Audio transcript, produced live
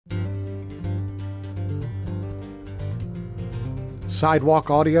Sidewalk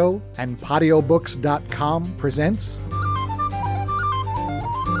Audio and PatioBooks.com presents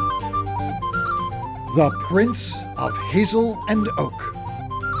The Prince of Hazelandoak,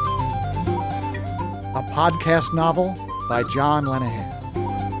 a podcast novel by John Lenahan.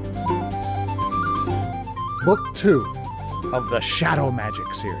 Book 2 of the Shadow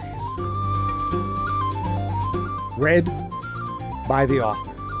Magic series. Read by the author.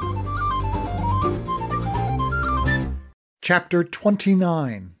 Chapter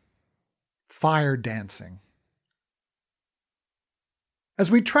 29, Fire Dancing.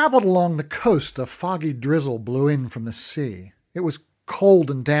 As we traveled along the coast, a foggy drizzle blew in from the sea. It was cold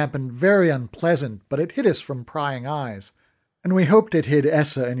and damp and very unpleasant, but it hid us from prying eyes, and we hoped it hid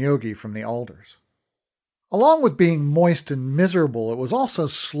Essa and Yogi from the alders. Along with being moist and miserable, it was also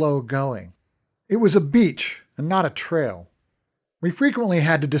slow going. It was a beach and not a trail. We frequently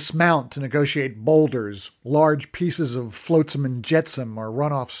had to dismount to negotiate boulders, large pieces of flotsam and jetsam, or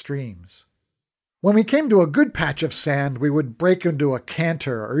run-off streams. When we came to a good patch of sand, we would break into a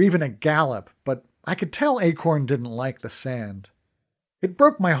canter or even a gallop, but I could tell Acorn didn't like the sand. It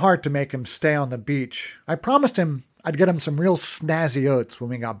broke my heart to make him stay on the beach. I promised him I'd get him some real snazzy oats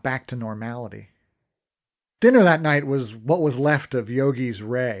when we got back to normality. Dinner that night was what was left of Yogi's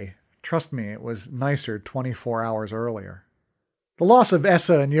Ray. Trust me, it was nicer 24 hours earlier. The loss of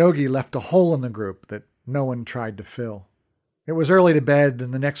Essa and Yogi left a hole in the group that no one tried to fill. It was early to bed,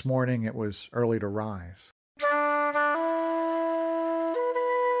 and the next morning it was early to rise.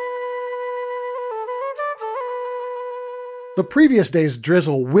 The previous day's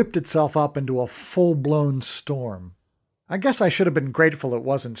drizzle whipped itself up into a full-blown storm. I guess I should have been grateful it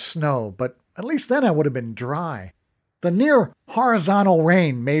wasn't snow, but at least then I would have been dry. The near horizontal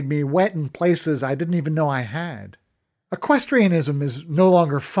rain made me wet in places I didn't even know I had. Equestrianism is no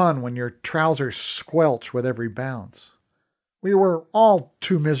longer fun when your trousers squelch with every bounce. We were all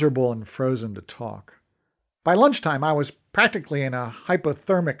too miserable and frozen to talk. By lunchtime, I was practically in a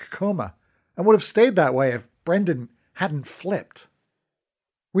hypothermic coma, and would have stayed that way if Brendan hadn't flipped.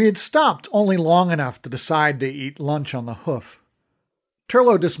 We had stopped only long enough to decide to eat lunch on the hoof.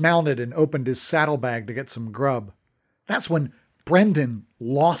 Turlo dismounted and opened his saddlebag to get some grub. That's when Brendan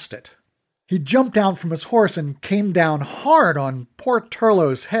lost it. He jumped down from his horse and came down hard on poor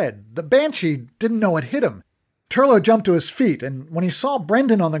Turlo's head. The banshee didn't know it hit him. Turlo jumped to his feet, and when he saw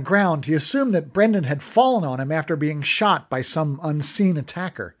Brendan on the ground, he assumed that Brendan had fallen on him after being shot by some unseen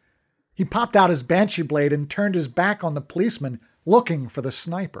attacker. He popped out his banshee blade and turned his back on the policeman, looking for the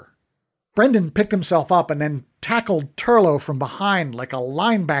sniper. Brendan picked himself up and then tackled Turlo from behind like a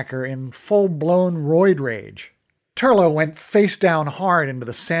linebacker in full-blown roid rage. Turlo went face down hard into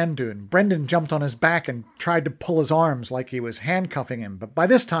the sand dune. Brendan jumped on his back and tried to pull his arms like he was handcuffing him, but by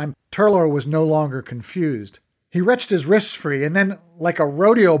this time, Turlo was no longer confused. He wrenched his wrists free, and then, like a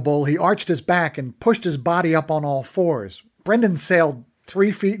rodeo bull, he arched his back and pushed his body up on all fours. Brendan sailed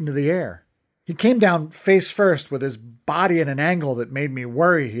 3 feet into the air. He came down face first with his body at an angle that made me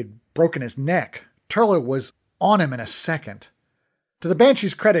worry he'd broken his neck. Turlo was on him in a second. To the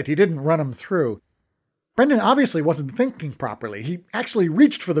Banshee's credit, he didn't run him through. Brendan obviously wasn't thinking properly. He actually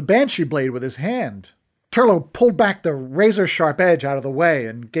reached for the banshee blade with his hand. Turlo pulled back the razor-sharp edge out of the way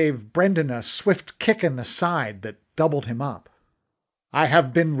and gave Brendan a swift kick in the side that doubled him up. "I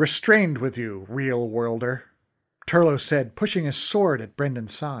have been restrained with you, real-worlder," Turlo said, pushing his sword at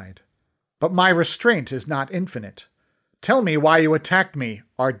Brendan's side. "But my restraint is not infinite. Tell me why you attacked me,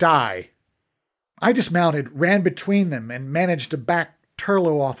 or die." I dismounted, ran between them, and managed to back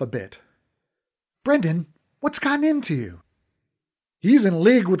Turlo off a bit. "Brendan, what's gotten into you?" "He's in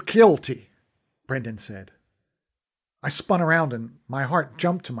league with Kealty," Brendan said. I spun around and my heart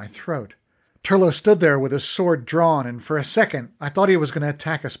jumped to my throat. Turlo stood there with his sword drawn, and for a second I thought he was going to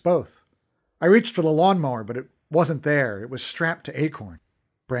attack us both. I reached for the lawnmower, but it wasn't there. It was strapped to Acorn.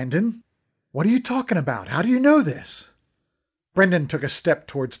 "Brendan, what are you talking about? How do you know this?" Brendan took a step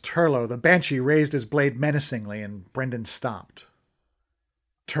towards Turlo. The banshee raised his blade menacingly, and Brendan stopped.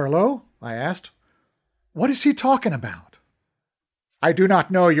 "Turlo?" I asked. "What is he talking about?" "I do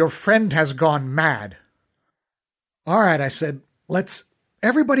not know. Your friend has gone mad." "All right," I said. "Let's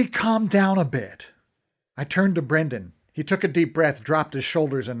everybody calm down a bit." I turned to Brendan. He took a deep breath, dropped his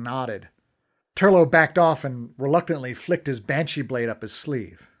shoulders, and nodded. Turlo backed off and reluctantly flicked his banshee blade up his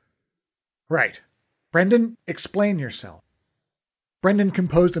sleeve. "Right. Brendan, explain yourself." Brendan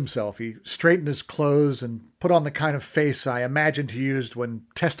composed himself. He straightened his clothes and put on the kind of face I imagined he used when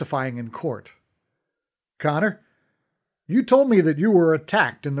testifying in court. "Connor, you told me that you were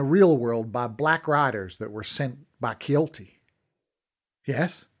attacked in the real world by black riders that were sent by Kealty."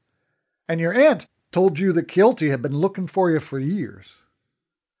 "Yes." "And your aunt told you that Kealty had been looking for you for years.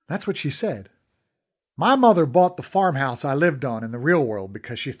 That's what she said. My mother bought the farmhouse I lived on in the real world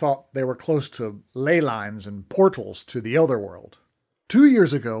because she thought they were close to ley lines and portals to the other world. 2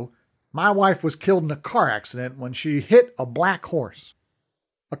 years ago, my wife was killed in a car accident when she hit a black horse.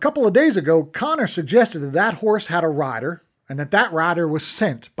 A couple of days ago, Connor suggested that that horse had a rider and that rider was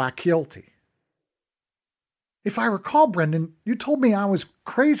sent by Kealty. If I recall, Brendan, you told me I was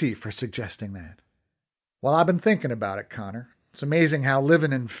crazy for suggesting that. Well, I've been thinking about it, Connor. It's amazing how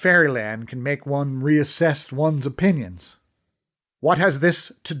living in fairyland can make one reassess one's opinions. What has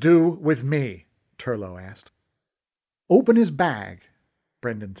this to do with me? Turlough asked. Open his bag,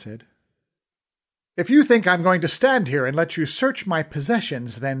 Brendan said. If you think I'm going to stand here and let you search my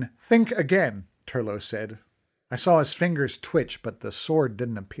possessions, then think again, Turlough said. I saw his fingers twitch, but the sword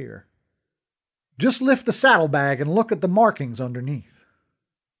didn't appear. Just lift the saddlebag and look at the markings underneath.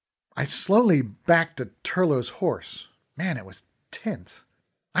 I slowly backed to Turlough's horse. Man, it was tense.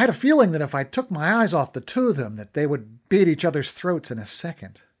 I had a feeling that if I took my eyes off the two of them, that they would be at each other's throats in a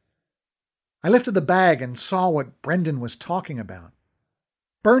second. I lifted the bag and saw what Brendan was talking about.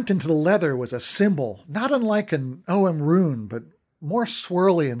 Burnt into the leather was a symbol, not unlike an OM rune, but more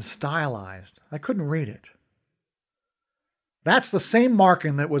swirly and stylized. I couldn't read it. That's the same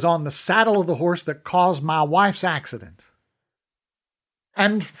marking that was on the saddle of the horse that caused my wife's accident.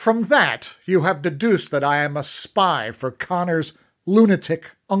 And from that, you have deduced that I am a spy for Connor's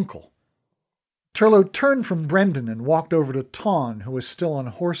lunatic uncle. Turlough turned from Brendan and walked over to Tawn, who was still on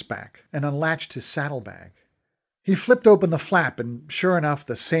horseback, and unlatched his saddlebag. He flipped open the flap, and sure enough,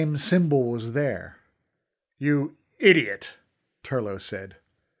 the same symbol was there. You idiot, Turlough said.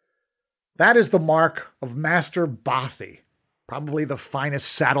 That is the mark of Master Bothy, probably the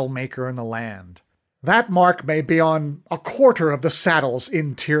finest saddle maker in the land. That mark may be on a quarter of the saddles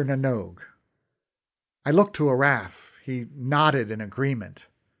in Tir na Nog. I looked to Araf. He nodded in agreement.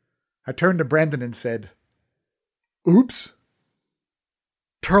 I turned to Brendan and said, Oops.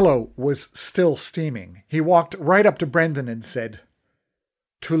 Turlough was still steaming. He walked right up to Brendan and said,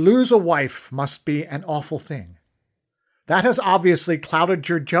 To lose a wife must be an awful thing. That has obviously clouded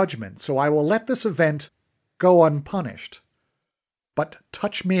your judgment, so I will let this event go unpunished. But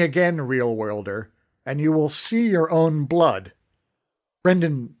touch me again, real-worlder, and you will see your own blood.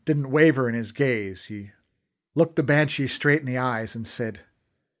 Brendan didn't waver in his gaze. He looked the Banshee straight in the eyes and said,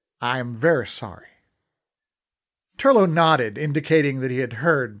 I am very sorry. Turlough nodded, indicating that he had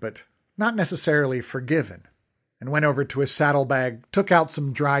heard, but not necessarily forgiven, and went over to his saddlebag, took out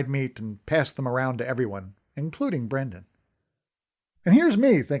some dried meat, and passed them around to everyone, including Brendan. And here's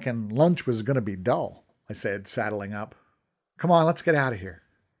me thinking lunch was going to be dull, I said, saddling up. Come on, let's get out of here.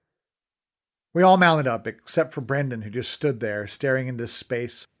 We all mounted up, except for Brendan, who just stood there, staring into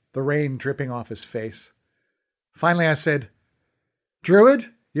space, the rain dripping off his face. Finally I said,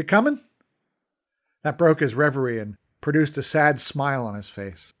 Druid, you coming? That broke his reverie and produced a sad smile on his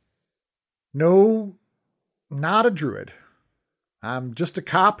face. No, not a druid. I'm just a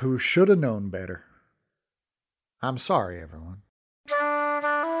cop who should have known better. I'm sorry, everyone.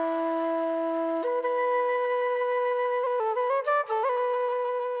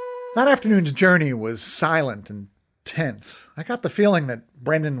 That afternoon's journey was silent and tense. I got the feeling that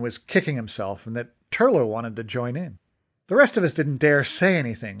Brendan was kicking himself and that Turlough wanted to join in. The rest of us didn't dare say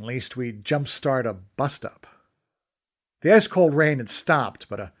anything, lest we'd jump-start a bust-up. The ice-cold rain had stopped,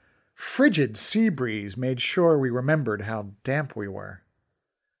 but a frigid sea breeze made sure we remembered how damp we were.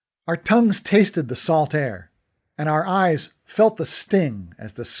 Our tongues tasted the salt air, and our eyes felt the sting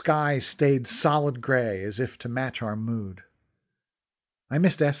as the sky stayed solid gray as if to match our mood. I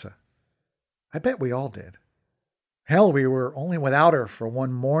missed Essa. I bet we all did. Hell, we were only without her for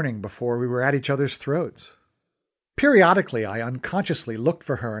one morning before we were at each other's throats. Periodically, I unconsciously looked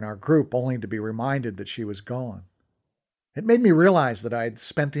for her in our group only to be reminded that she was gone. It made me realize that I'd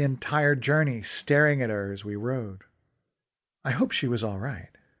spent the entire journey staring at her as we rode. I hoped she was all right.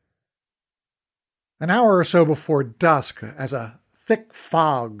 An hour or so before dusk, as a thick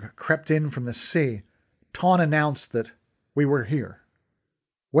fog crept in from the sea, Tawn announced that we were here.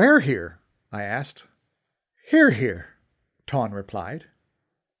 Where here? I asked. Here, Tawn replied.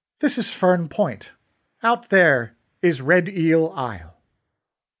 This is Fern Point. Out there is Red Eel Isle.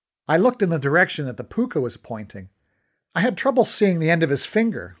 I looked in the direction that the puka was pointing. I had trouble seeing the end of his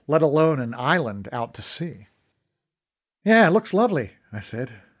finger, let alone an island out to sea. Yeah, it looks lovely, I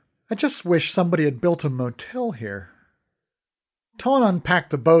said. I just wish somebody had built a motel here. Tawn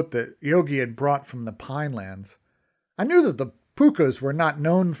unpacked the boat that Yogi had brought from the Pinelands. I knew that the pukas were not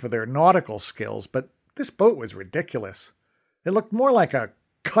known for their nautical skills, but this boat was ridiculous. It looked more like a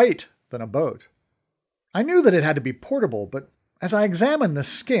kite than a boat. I knew that it had to be portable, but as I examined the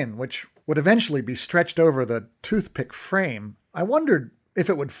skin, which would eventually be stretched over the toothpick frame, I wondered if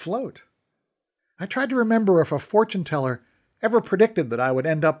it would float. I tried to remember if a fortune teller ever predicted that I would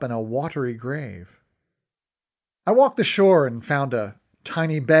end up in a watery grave. I walked the shore and found a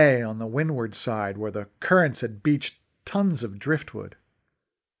tiny bay on the windward side where the currents had beached tons of driftwood.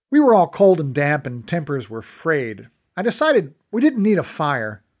 We were all cold and damp and tempers were frayed. I decided we didn't need a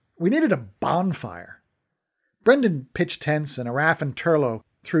fire. We needed a bonfire. Brendan pitched tents and Araf and Turlo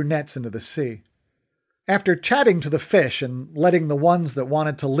threw nets into the sea. After chatting to the fish and letting the ones that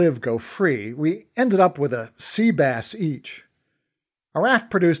wanted to live go free, we ended up with a sea bass each. Araf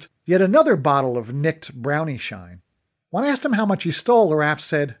produced yet another bottle of nicked brownie shine. When I asked him how much he stole, Araf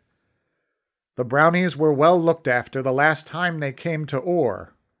said, "The brownies were well looked after the last time they came to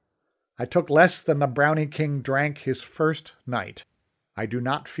Ore. I took less than the Brownie King drank his first night. I do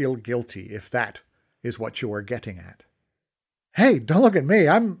not feel guilty, if that is what you are getting at." Hey, don't look at me.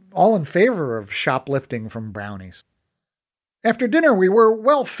 I'm all in favor of shoplifting from brownies. After dinner, we were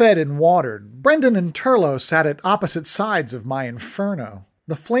well fed and watered. Brendan and Turlo sat at opposite sides of my inferno.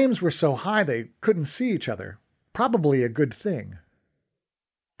 The flames were so high they couldn't see each other. Probably a good thing.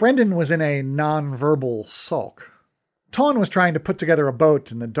 Brendan was in a non-verbal sulk. Ton was trying to put together a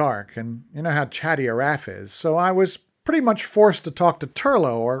boat in the dark, and you know how chatty Araf is, so I was pretty much forced to talk to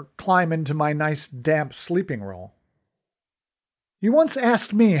Turlo or climb into my nice damp sleeping roll. "You once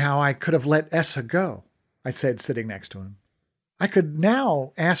asked me how I could have let Essa go," I said, sitting next to him. "I could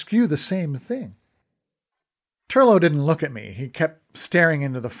now ask you the same thing." Turlo didn't look at me. He kept staring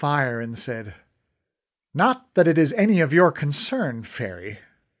into the fire and said, "Not that it is any of your concern, Fairy,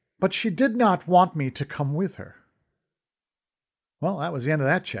 but she did not want me to come with her." Well, that was the end of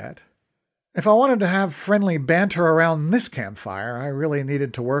that chat. If I wanted to have friendly banter around this campfire, I really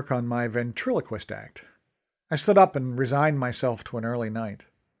needed to work on my ventriloquist act. I stood up and resigned myself to an early night.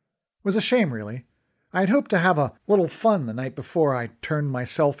 It was a shame, really. I had hoped to have a little fun the night before I turned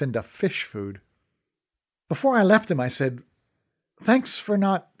myself into fish food. Before I left him, I said, "Thanks for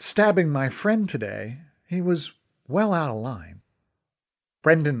not stabbing my friend today. He was well out of line."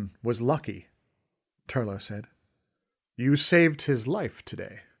 "Brendan was lucky," Turlo said. "You saved his life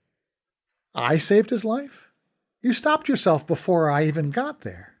today." "I saved his life? You stopped yourself before I even got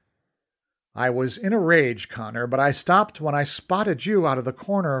there." "I was in a rage, Connor, but I stopped when I spotted you out of the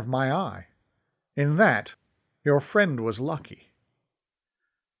corner of my eye. In that, your friend was lucky."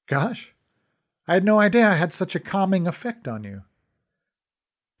 "Gosh, I had no idea I had such a calming effect on you."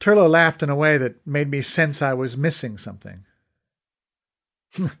 Turlo laughed in a way that made me sense I was missing something.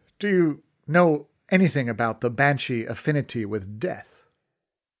 "Do you know anything about the Banshee affinity with death?"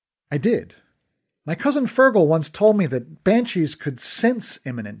 I did. My cousin Fergal once told me that Banshees could sense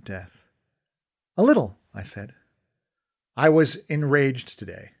imminent death. "A little," I said. "I was enraged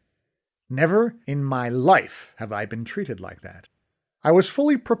today. Never in my life have I been treated like that. I was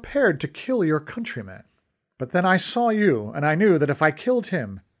fully prepared to kill your countryman. But then I saw you, and I knew that if I killed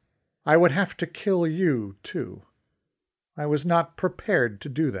him, I would have to kill you too. I was not prepared to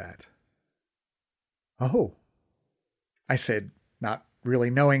do that." "Oh," I said, not really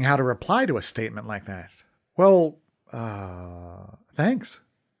knowing how to reply to a statement like that. "Well, thanks."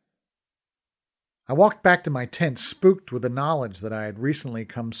 I walked back to my tent, spooked with the knowledge that I had recently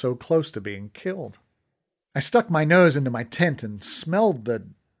come so close to being killed. I stuck my nose into my tent and smelled the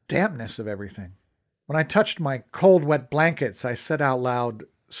dampness of everything. When I touched my cold, wet blankets, I said out loud,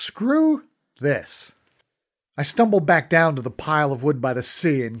 "Screw this." I stumbled back down to the pile of wood by the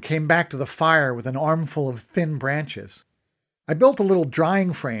sea and came back to the fire with an armful of thin branches. I built a little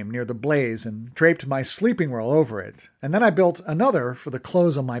drying frame near the blaze and draped my sleeping roll over it, and then I built another for the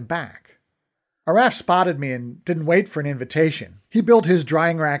clothes on my back. Araf spotted me and didn't wait for an invitation. He built his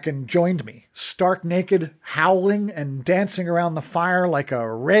drying rack and joined me, stark naked, howling and dancing around the fire like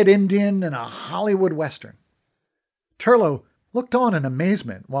a red Indian in a Hollywood Western. Turlo looked on in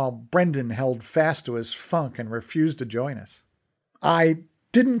amazement while Brendan held fast to his funk and refused to join us. I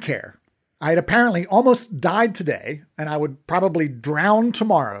didn't care. I had apparently almost died today, and I would probably drown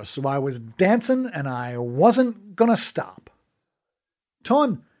tomorrow, so I was dancing and I wasn't gonna stop.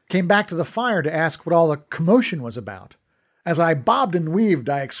 Ton came back to the fire to ask what all the commotion was about. As I bobbed and weaved,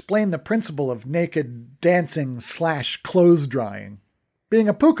 I explained the principle of naked dancing/clothes drying. Being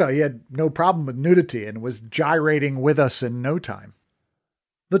a puka, he had no problem with nudity and was gyrating with us in no time.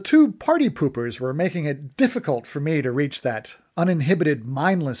 The two party poopers were making it difficult for me to reach that uninhibited,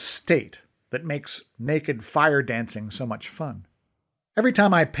 mindless state that makes naked fire dancing so much fun. Every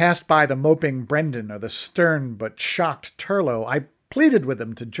time I passed by the moping Brendan or the stern but shocked Turlo, I pleaded with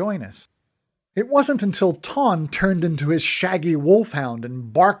them to join us. It wasn't until Ton turned into his shaggy wolfhound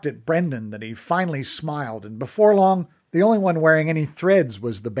and barked at Brendan that he finally smiled, and before long, the only one wearing any threads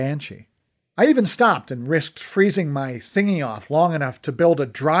was the Banshee. I even stopped and risked freezing my thingy off long enough to build a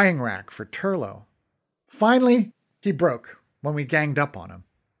drying rack for Turlo. Finally, he broke when we ganged up on him.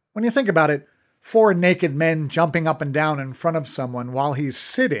 When you think about it, 4 naked men jumping up and down in front of someone while he's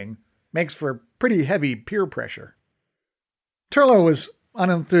sitting makes for pretty heavy peer pressure. Turlo was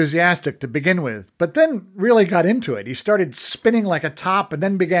unenthusiastic to begin with, but then really got into it. He started spinning like a top and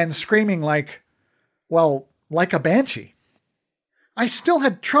then began screaming like a banshee. I still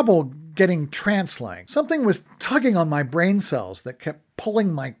had trouble getting trance-like. Something was tugging on my brain cells that kept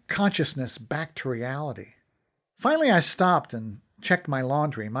pulling my consciousness back to reality. Finally, I stopped and checked my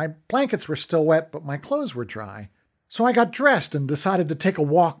laundry. My blankets were still wet, but my clothes were dry. So I got dressed and decided to take a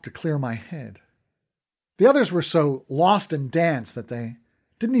walk to clear my head. The others were so lost in dance that they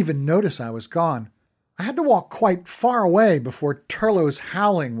didn't even notice I was gone. I had to walk quite far away before Turlo's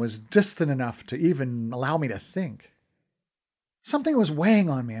howling was distant enough to even allow me to think. Something was weighing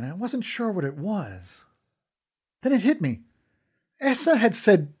on me, and I wasn't sure what it was. Then it hit me. Essa had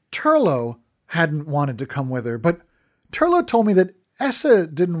said Turlo hadn't wanted to come with her, but Turlo told me that Essa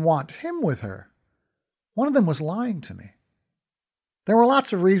didn't want him with her. One of them was lying to me. There were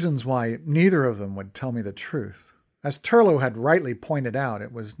lots of reasons why neither of them would tell me the truth. As Turlo had rightly pointed out,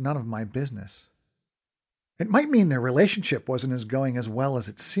 it was none of my business. It might mean their relationship wasn't going as well as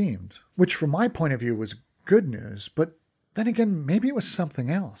it seemed, which from my point of view was good news, but then again, maybe it was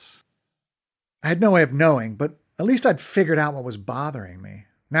something else. I had no way of knowing, but at least I'd figured out what was bothering me.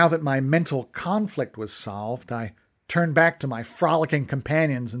 Now that my mental conflict was solved, I turned back to my frolicking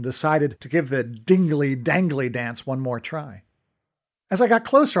companions and decided to give the dingly-dangly dance one more try. As I got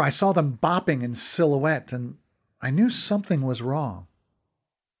closer, I saw them bopping in silhouette, and I knew something was wrong.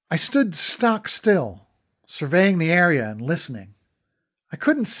 I stood stock still, surveying the area and listening. I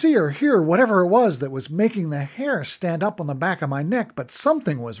couldn't see or hear whatever it was that was making the hair stand up on the back of my neck, but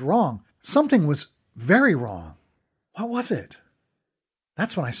something was wrong. Something was very wrong. What was it?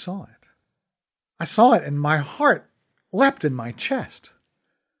 That's when I saw it. I saw it, and my heart leapt in my chest.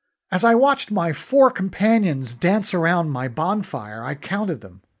 As I watched my 4 companions dance around my bonfire, I counted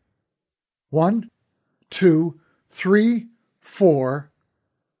them. 1, 2, 3, 4,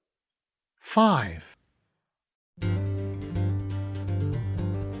 5.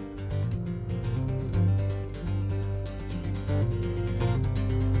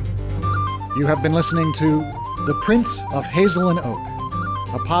 You have been listening to The Prince of Hazelandoak,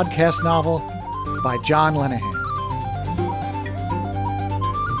 a podcast novel by John Lenahan.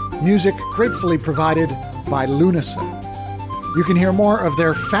 Music gratefully provided by Lunasa. You can hear more of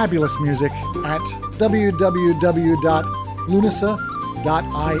their fabulous music at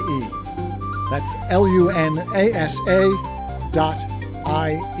www.lunasa.ie. That's LUNASA.IE.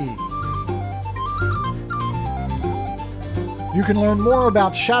 You can learn more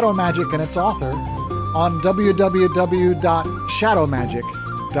about Shadow Magic and its author on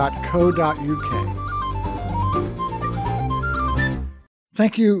www.shadowmagic.co.uk.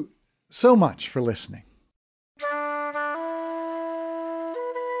 Thank you so much for listening.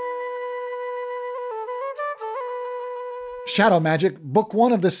 Shadow Magic, Book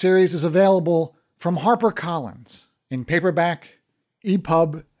 1 of the series, is available from HarperCollins in paperback,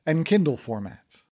 EPUB, and Kindle formats.